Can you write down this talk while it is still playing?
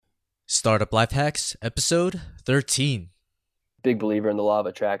Startup Life Hacks, episode 13. Big believer in the law of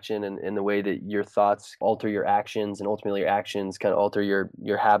attraction and the way that your thoughts alter your actions, and ultimately your actions kind of alter your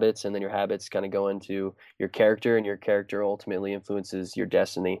habits, and then your habits kind of go into your character, and your character ultimately influences your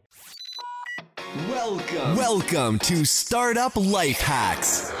destiny. Welcome to Startup Life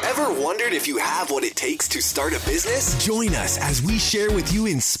Hacks. Ever wondered if you have what it takes to start a business? Join us as we share with you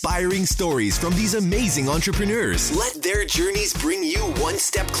inspiring stories from these amazing entrepreneurs. Let their journeys bring you one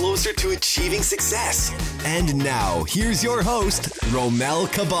step closer to achieving success. And now, here's your host,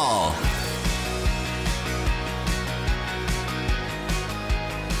 Romel Cabal.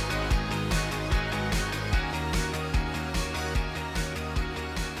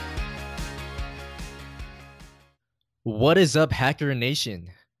 What is up, Hacker Nation?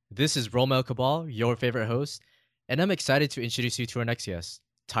 This is Romel Cabal, your favorite host, and I'm excited to introduce you to our next guest,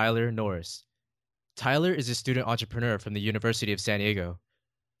 Tyler Norris. Tyler is a student entrepreneur from the University of San Diego.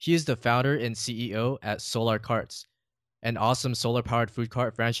 He is the founder and CEO at SoulrCarts, an awesome solar-powered food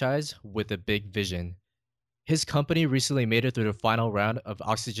cart franchise with a big vision. His company recently made it through the final round of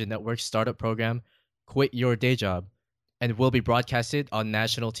Oxygen Network's startup program, Quit Your Day Job, and will be broadcasted on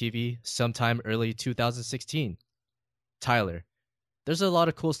national TV sometime early 2016. Tyler, there's a lot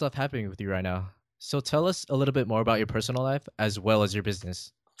of cool stuff happening with you right now. So tell us a little bit more about your personal life as well as your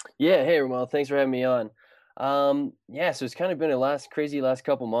business. Yeah, hey Ramon, thanks for having me on. So it's kind of been a crazy last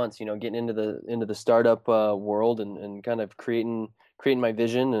couple months, getting into the startup world and kind of creating my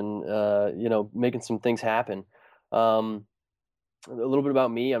vision and making some things happen. A little bit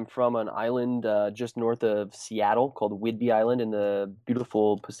about me: I'm from an island just north of Seattle called Whidbey Island in the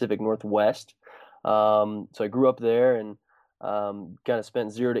beautiful Pacific Northwest. So I grew up there and kind of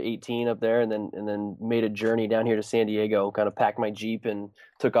spent 0 to 18 up there, and then made a journey down here to San Diego. Kind of packed my Jeep and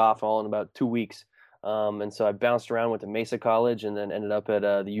took off all in about 2 weeks. And so I bounced around, went to Mesa College, and then ended up at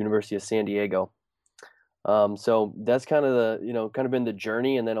the University of San Diego. So that's kind of been the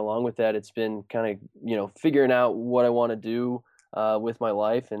journey. And then along with that, it's been kind of figuring out what I want to do with my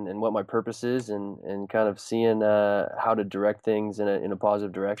life and what my purpose is, and kind of seeing how to direct things in a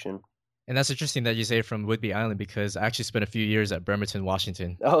positive direction. And that's interesting that you say from Whidbey Island, because I actually spent a few years at Bremerton,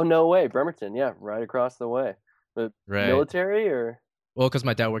 Washington. Oh, no way. Bremerton. Yeah. Right across the way. But Right. Military or? Well, because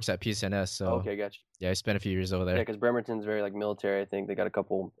my dad works at PSNS, so Okay, gotcha. yeah, I spent a few years over there. Yeah, because Bremerton's very military. I think they got a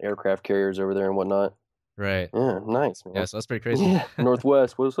couple aircraft carriers over there and whatnot. Right. Yeah, nice, man. Yeah, so that's pretty crazy. Yeah.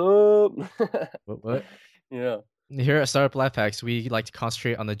 Northwest, what's up? What? Yeah. Here at Startup Life Hacks, we like to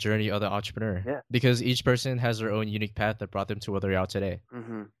concentrate on the journey of the entrepreneur. Yeah. Because each person has their own unique path that brought them to where they are today.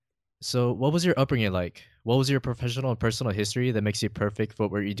 Mm-hmm. So what was your upbringing like? What was your professional and personal history that makes you perfect for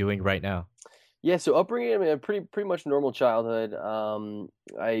what you're doing right now? Yeah, so upbringing, I mean, a pretty much normal childhood. The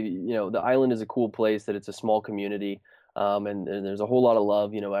island is a cool place, that it's a small community, and there's a whole lot of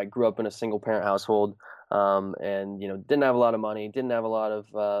love. I grew up in a single parent household, and didn't have a lot of money, didn't have a lot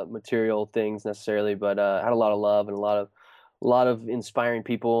of material things necessarily, but had a lot of love and a lot of inspiring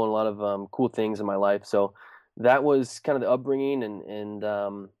people and a lot of cool things in my life. So that was kind of the upbringing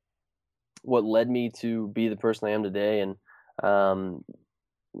and what led me to be the person I am today. And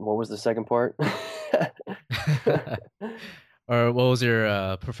what was the second part? Or what was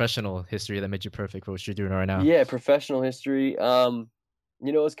your professional history that made you perfect for what you're doing right now? Yeah, professional history. It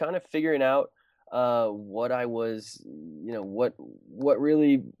was kind of figuring out what I was, what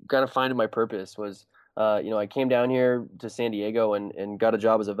really kind of finding my purpose was. I came down here to San Diego and got a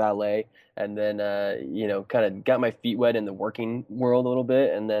job as a valet, and then kind of got my feet wet in the working world a little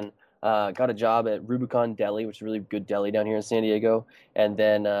bit, and then got a job at Rubicon Deli, which is a really good deli down here in San Diego, and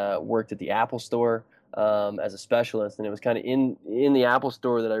then worked at the Apple Store as a specialist. And it was kind of in the Apple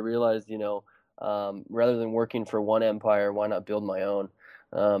Store that I realized, rather than working for one empire, why not build my own?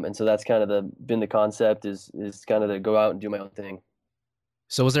 And so that's kind of been the concept is kind of to go out and do my own thing.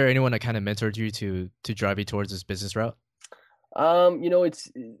 So was there anyone that kind of mentored you to drive you towards this business route?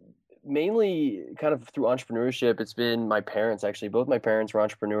 It's mainly kind of through entrepreneurship. It's been my parents, actually. Both my parents were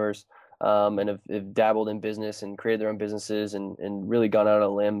entrepreneurs, and have dabbled in business and created their own businesses and really gone out on a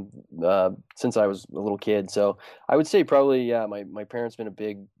limb since I was a little kid. So I would say probably, yeah, my parents been a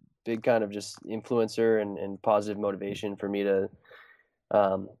big kind of just influencer and positive motivation for me to,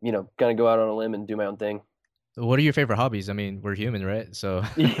 kind of go out on a limb and do my own thing. What are your favorite hobbies? I mean, we're human, right? So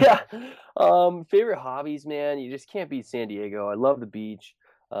Yeah. Favorite hobbies, man. You just can't beat San Diego. I love the beach.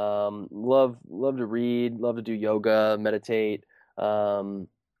 Love to read, love to do yoga, meditate.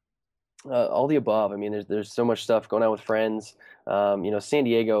 All the above. I mean, there's so much stuff going on with friends. San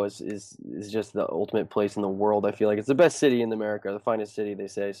Diego is just the ultimate place in the world. I feel like it's the best city in America, the finest city, they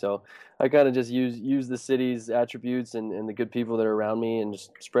say. So I kind of just use the city's attributes and the good people that are around me and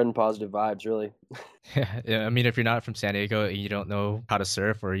just spreading positive vibes, really. Yeah, I mean, if you're not from San Diego and you don't know how to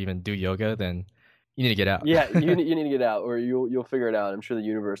surf or even do yoga, then you need to get out. Yeah, you need to get out, or you'll figure it out. I'm sure the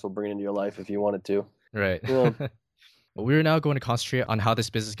universe will bring it into your life if you want it to. Right. Yeah. We're now going to concentrate on how this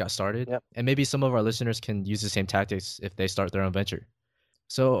business got started, Yeah. and maybe some of our listeners can use the same tactics if they start their own venture.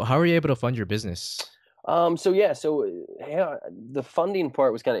 So, how were you able to fund your business? Yeah, the funding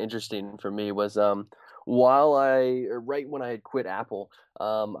part was kind of interesting for me. Was right when I had quit Apple,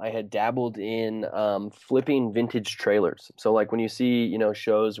 I had dabbled in flipping vintage trailers. So like when you see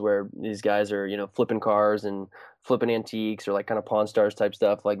shows where these guys are flipping cars and flipping antiques or like kind of Pawn Stars type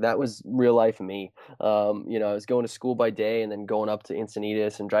stuff, like that was real life me. I was going to school by day and then going up to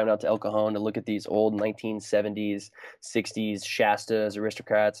Encinitas and driving out to El Cajon to look at these old 1970s, 60s Shastas,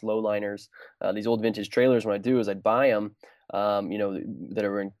 Aristocrats, lowliners, these old vintage trailers. What I'd do is I'd buy them, that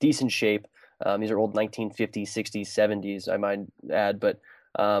are in decent shape. These are old 1950s, 60s, 70s, I might add, but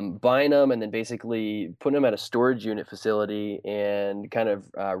buying them and then basically putting them at a storage unit facility and kind of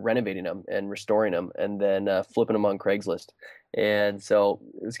renovating them and restoring them and then flipping them on Craigslist. And so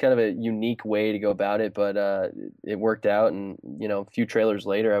it was kind of a unique way to go about it, but it worked out. And a few trailers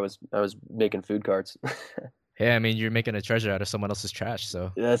later, I was making food carts. Hey, I mean, you're making a treasure out of someone else's trash,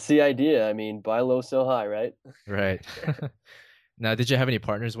 so That's the idea. I mean, buy low, sell high, right? right. Now, did you have any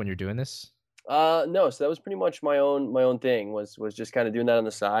partners when you're doing this? No, so that was pretty much my own thing was just kind of doing that on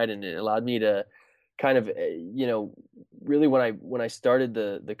the side, and it allowed me to kind of really when I started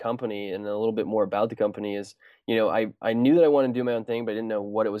the company and a little bit more about the company is I knew that I wanted to do my own thing, but I didn't know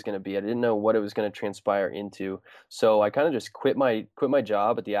what it was going to be. I didn't know what it was going to transpire into. So I kind of just quit my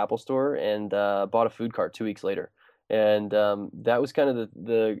job at the Apple Store and bought a food cart 2 weeks later. And that was kind of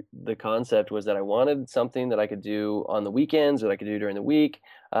the concept was that I wanted something that I could do on the weekends, that I could do during the week,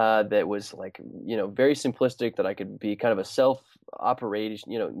 that was like very simplistic, that I could be kind of a self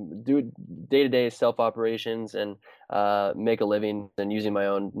operation, do day to day self operations and make a living and using my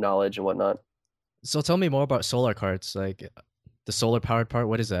own knowledge and whatnot. So tell me more about SoulrCarts, like the solar powered part.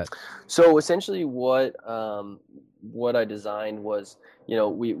 What is that? So essentially, what I designed was,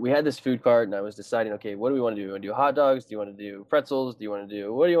 we had this food cart, and I was deciding, okay, what do we want to do? Do you want to do hot dogs? Do you want to do pretzels? What do you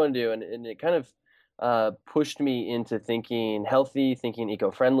want to do? And it kind of pushed me into thinking healthy, thinking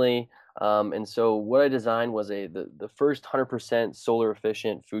eco-friendly. And so what I designed was the first 100% solar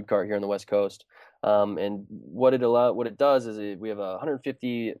efficient food cart here on the West Coast. And what it does is we have a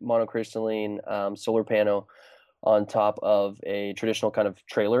 150 monocrystalline solar panel on top of a traditional kind of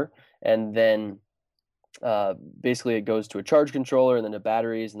trailer, and then basically it goes to a charge controller and then to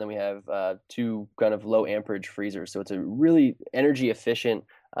batteries, and then we have two kind of low amperage freezers. So it's a really energy efficient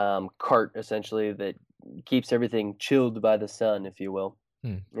cart essentially that keeps everything chilled by the sun, if you will.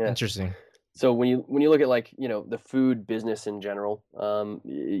 Yeah. Interesting. So when you look at like the food business in general,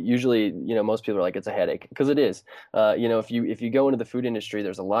 usually most people are like it's a headache, because it is. If you go into the food industry,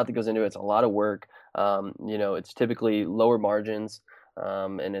 there's a lot that goes into it. It's a lot of work. It's typically lower margins,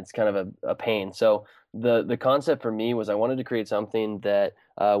 and it's kind of a pain. So the concept for me was I wanted to create something that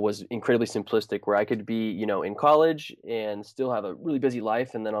was incredibly simplistic, where I could be in college and still have a really busy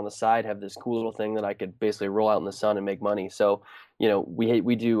life, and then on the side have this cool little thing that I could basically roll out in the sun and make money. So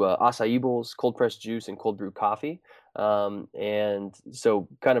we do acai bowls, cold pressed juice, and cold brew coffee. And so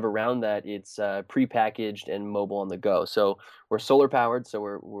kind of around that, it's pre-packaged and mobile on the go. So we're solar powered, so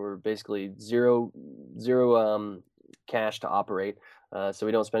we're basically zero cash to operate. So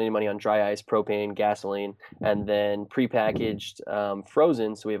we don't spend any money on dry ice, propane, gasoline, and then prepackaged,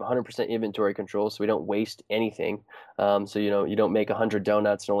 frozen. So we have 100% inventory control, so we don't waste anything. So you don't make 100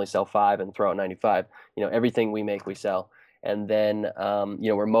 donuts and only sell 5 and throw out 95. Everything we make, we sell. And then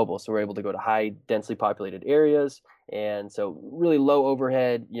we're mobile, so we're able to go to high densely populated areas, and so really low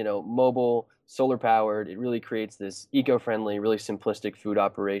overhead. Mobile, solar powered. It really creates this eco-friendly, really simplistic food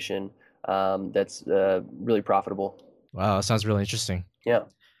operation that's really profitable. Wow, that sounds really interesting. Yeah.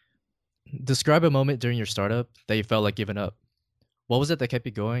 Describe a moment during your startup that you felt like giving up. What was it that kept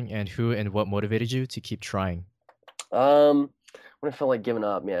you going, and who and what motivated you to keep trying? When I felt like giving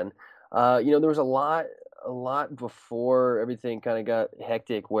up, man. There was a lot before everything kind of got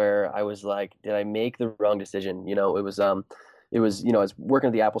hectic where I was like, did I make the wrong decision? It was it was, I was working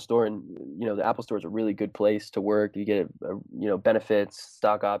at the Apple Store, and the Apple Store is a really good place to work. You get benefits,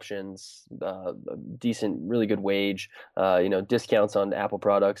 stock options, a decent, really good wage, discounts on Apple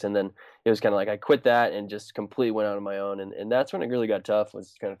products. And then it was kind of like I quit that and just completely went out on my own. And that's when it really got tough,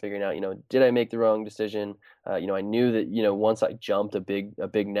 was kind of figuring out, did I make the wrong decision? I knew that, once I jumped, a big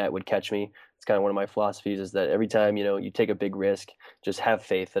net would catch me. It's kind of one of my philosophies, is that every time, you take a big risk, just have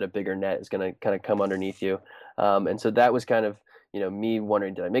faith that a bigger net is going to kind of come underneath you. And so that was kind of, me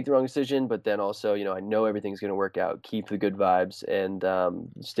wondering, did I make the wrong decision? But then also, I know everything's going to work out. Keep the good vibes and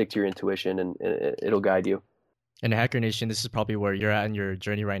stick to your intuition, and it'll guide you. And Hacker Nation, this is probably where you're at in your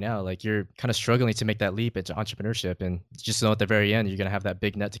journey right now. Like, you're kind of struggling to make that leap into entrepreneurship, and just know at the very end, you're going to have that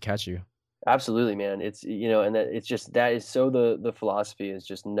big net to catch you. Absolutely, man. It's, and that is so the philosophy is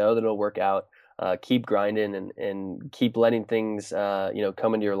just know that it'll work out. Keep grinding and keep letting things,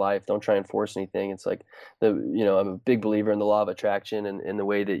 come into your life. Don't try and force anything. It's like I'm a big believer in the law of attraction, and in the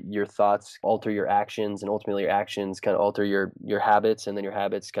way that your thoughts alter your actions, and ultimately your actions kind of alter your habits, and then your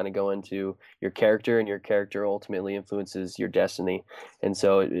habits kind of go into your character, and your character ultimately influences your destiny. And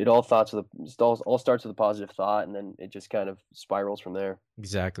so it all starts with a positive thought, and then it just kind of spirals from there.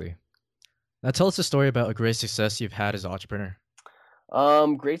 Exactly. Now tell us a story about a great success you've had as an entrepreneur.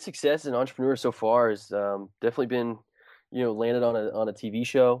 Great success as an entrepreneur so far has definitely been, landed on a TV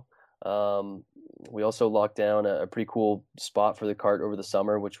show. We also locked down a pretty cool spot for the cart over the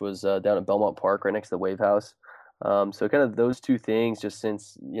summer, which was down at Belmont Park, right next to the Wave House. So kind of those two things, just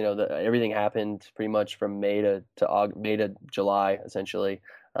since everything happened pretty much from May to July, essentially,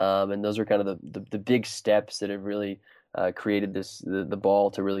 and those were kind of the big steps that have really created the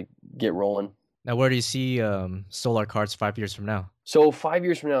ball to really get rolling. Now, where do you see SoulrCarts 5 years from now? So 5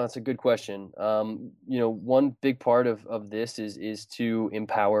 years from now, that's a good question. One big part of this is to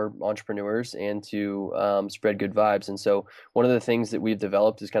empower entrepreneurs and to spread good vibes. And so one of the things that we've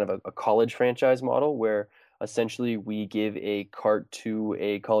developed is kind of a college franchise model, where essentially we give a cart to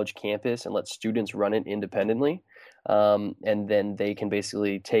a college campus and let students run it independently. And then they can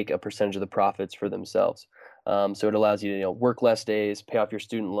basically take a percentage of the profits for themselves. So it allows you to work less days, pay off your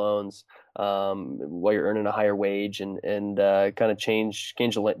student loans, while you're earning a higher wage, and kind of change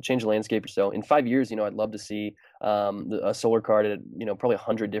the landscape. So in 5 years, I'd love to see a SoulrCart at probably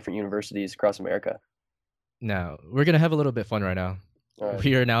 100 different universities across America. Now we're gonna have a little bit fun right now. All right.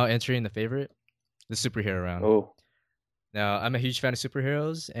 We are now entering the superhero round. Oh. Now, I'm a huge fan of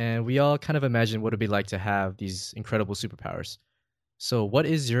superheroes, and we all kind of imagine what it'd be like to have these incredible superpowers. So what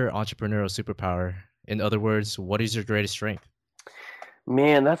is your entrepreneurial superpower? In other words, what is your greatest strength?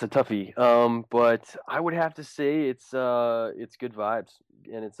 Man, that's a toughie. But I would have to say it's good vibes,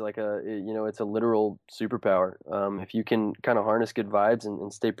 and it's like it's a literal superpower. If you can kind of harness good vibes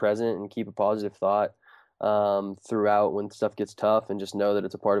and stay present and keep a positive thought throughout when stuff gets tough, and just know that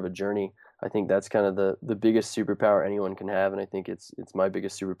it's a part of a journey, I think that's kind of the biggest superpower anyone can have. And I think it's my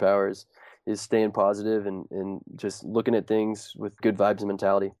biggest superpower is staying positive and just looking at things with good vibes and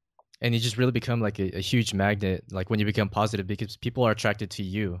mentality. And you just really become like a huge magnet, like when you become positive, because people are attracted to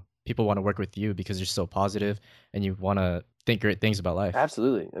you. People want to work with you because you're so positive and you want to think great things about life.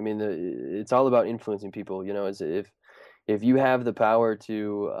 Absolutely. I mean, it's all about influencing people. As if you have the power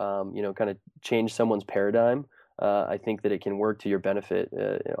to, kind of change someone's paradigm, I think that it can work to your benefit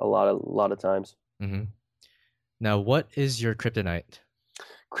a lot of times. Mm-hmm. Now, what is your kryptonite?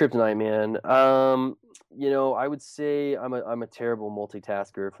 Kryptonite, man. I would say I'm a terrible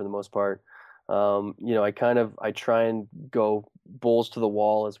multitasker for the most part. I try and go bowls to the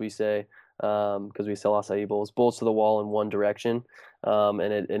wall, as we say, because we sell acai bowls, bowls to the wall in one direction,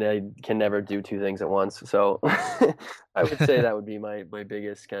 and I can never do two things at once. So I would say that would be my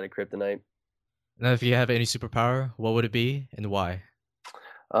biggest kind of kryptonite. Now, if you have any superpower, what would it be and why?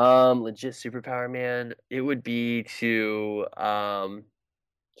 Legit superpower, man. It would be to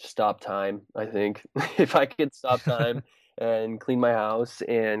stop time. I think if I could stop time and clean my house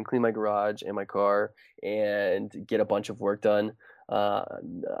and clean my garage and my car and get a bunch of work done,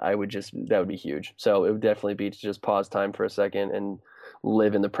 that would be huge. So it would definitely be to just pause time for a second and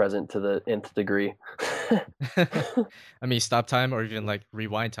live in the present to the nth degree. I mean, stop time or even like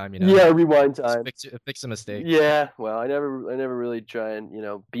rewind time, Yeah, rewind time. Fix a mistake. Yeah, well, I never really try and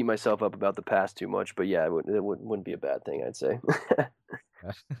beat myself up about the past too much, but yeah, it wouldn't be a bad thing, I'd say.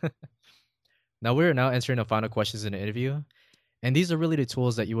 Now we're entering the final questions in the interview, and these are really the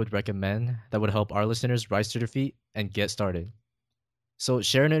tools that you would recommend that would help our listeners rise to their feet and get started. So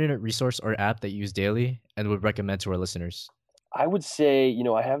share an internet resource or app that you use daily and would recommend to our listeners. I would say,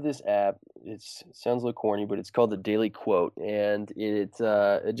 I have this app. It sounds a little corny, but it's called the Daily Quote, and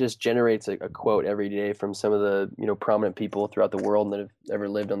it just generates a quote every day from some of the prominent people throughout the world that have ever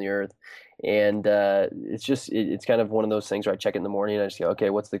lived on the earth. And it's kind of one of those things where I check it in the morning and I just go,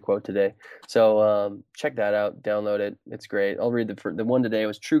 okay, what's the quote today? So check that out, download it. It's great. I'll read the one today.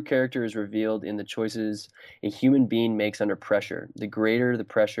 Was true character is revealed in the choices a human being makes under pressure. The greater the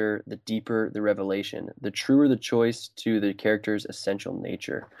pressure, the deeper the revelation. The truer the choice to the character's essential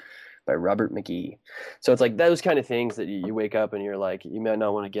nature. By Robert McGee. So it's like those kind of things that you wake up and you're like, you might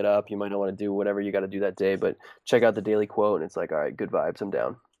not want to get up, you might not want to do whatever you got to do that day, but check out the Daily Quote and it's like, all right, good vibes, I'm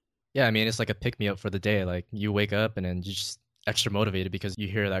down. Yeah, I mean, it's like a pick-me-up for the day. Like, you wake up and then you're just extra motivated because you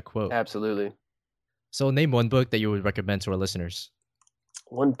hear that quote. Absolutely. So name one book that you would recommend to our listeners.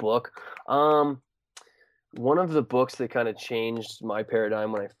 One book. One of the books that kind of changed my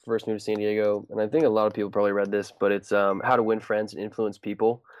paradigm when I first moved to San Diego, and I think a lot of people probably read this, but it's How to Win Friends and Influence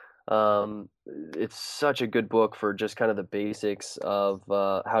People. It's such a good book for just kind of the basics of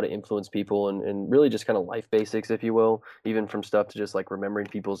how to influence people and really just kind of life basics, if you will, even from stuff to just like remembering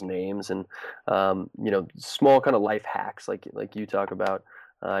people's names and small kind of life hacks like you talk about.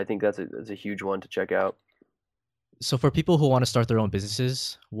 I think that's a huge one to check out. So for people who want to start their own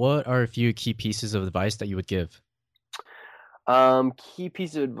businesses, what are a few key pieces of advice that you would give? Key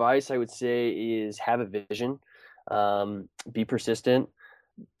piece of advice I would say is have a vision, be persistent,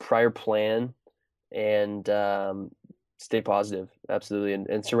 prior plan, and stay positive. Absolutely.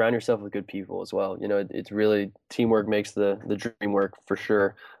 And surround yourself with good people as well. It's really teamwork makes the dream work for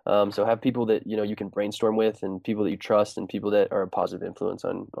sure. So have people that, you can brainstorm with and people that you trust and people that are a positive influence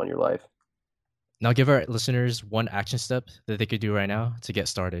on your life. Now give our listeners one action step that they could do right now to get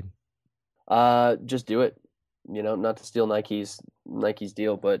started. Just do it. Not to steal Nike's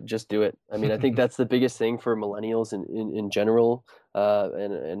deal, but just do it. I mean, I think that's the biggest thing for millennials in general,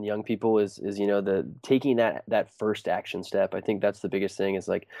 and young people is the taking that first action step. I think that's the biggest thing is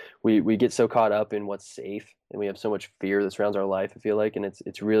like we get so caught up in what's safe and we have so much fear that surrounds our life, I feel like, and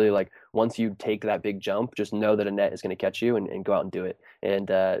it's really like once you take that big jump, just know that a net is going to catch you and go out and do it, and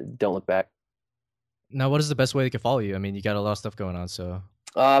don't look back. Now, what is the best way they can follow you? I mean, you got a lot of stuff going on, so.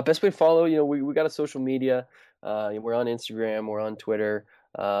 Best way to follow, we got a social media. We're on Instagram, we're on Twitter.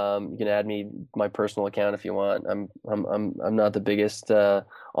 You can add my personal account if you want. I'm not the biggest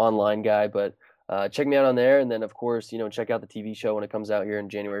online guy, but check me out on there. And then of course, check out the TV show when it comes out here in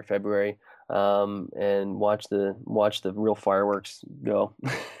January, February, and watch the real fireworks go.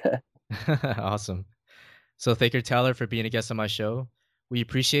 Awesome. So thank you, Tyler, for being a guest on my show. We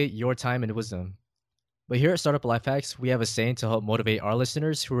appreciate your time and wisdom. But here at Startup Life Hacks, we have a saying to help motivate our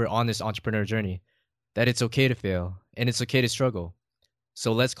listeners who are on this entrepreneur journey, that it's okay to fail and it's okay to struggle.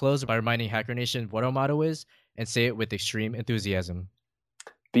 So let's close by reminding Hacker Nation what our motto is and say it with extreme enthusiasm.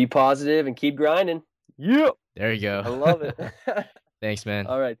 Be positive and keep grinding. Yeah. There you go. I love it. Thanks, man.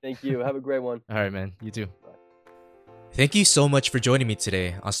 All right. Thank you. Have a great one. All right, man. You too. Bye. Thank you so much for joining me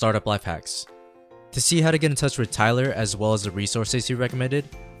today on Startup Life Hacks. To see how to get in touch with Tyler as well as the resources he recommended,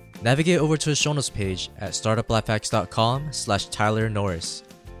 navigate over to his show notes page at startuplifehacks.com/Tyler Norris.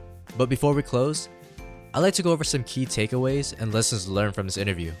 But before we close, I'd like to go over some key takeaways and lessons learned from this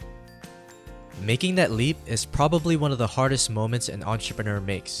interview. Making that leap is probably one of the hardest moments an entrepreneur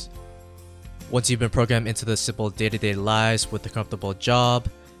makes. Once you've been programmed into the simple day-to-day lives with a comfortable job,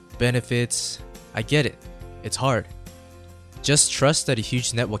 benefits, I get it. It's hard. Just trust that a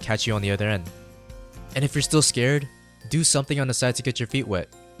huge net will catch you on the other end. And if you're still scared, do something on the side to get your feet wet.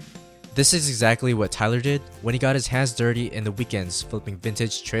 This is exactly what Tyler did when he got his hands dirty in the weekends flipping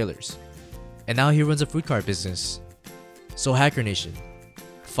vintage trailers. And now he runs a food cart business. So Hacker Nation,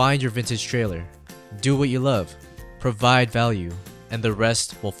 find your vintage trailer, do what you love, provide value, and the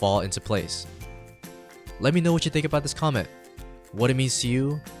rest will fall into place. Let me know what you think about this comment, what it means to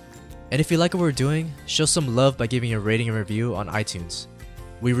you, and if you like what we're doing, show some love by giving a rating and review on iTunes.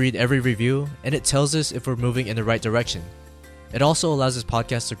 We read every review, and it tells us if we're moving in the right direction. It also allows this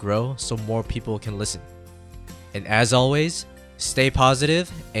podcast to grow so more people can listen. And as always, stay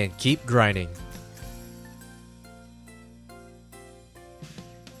positive and keep grinding.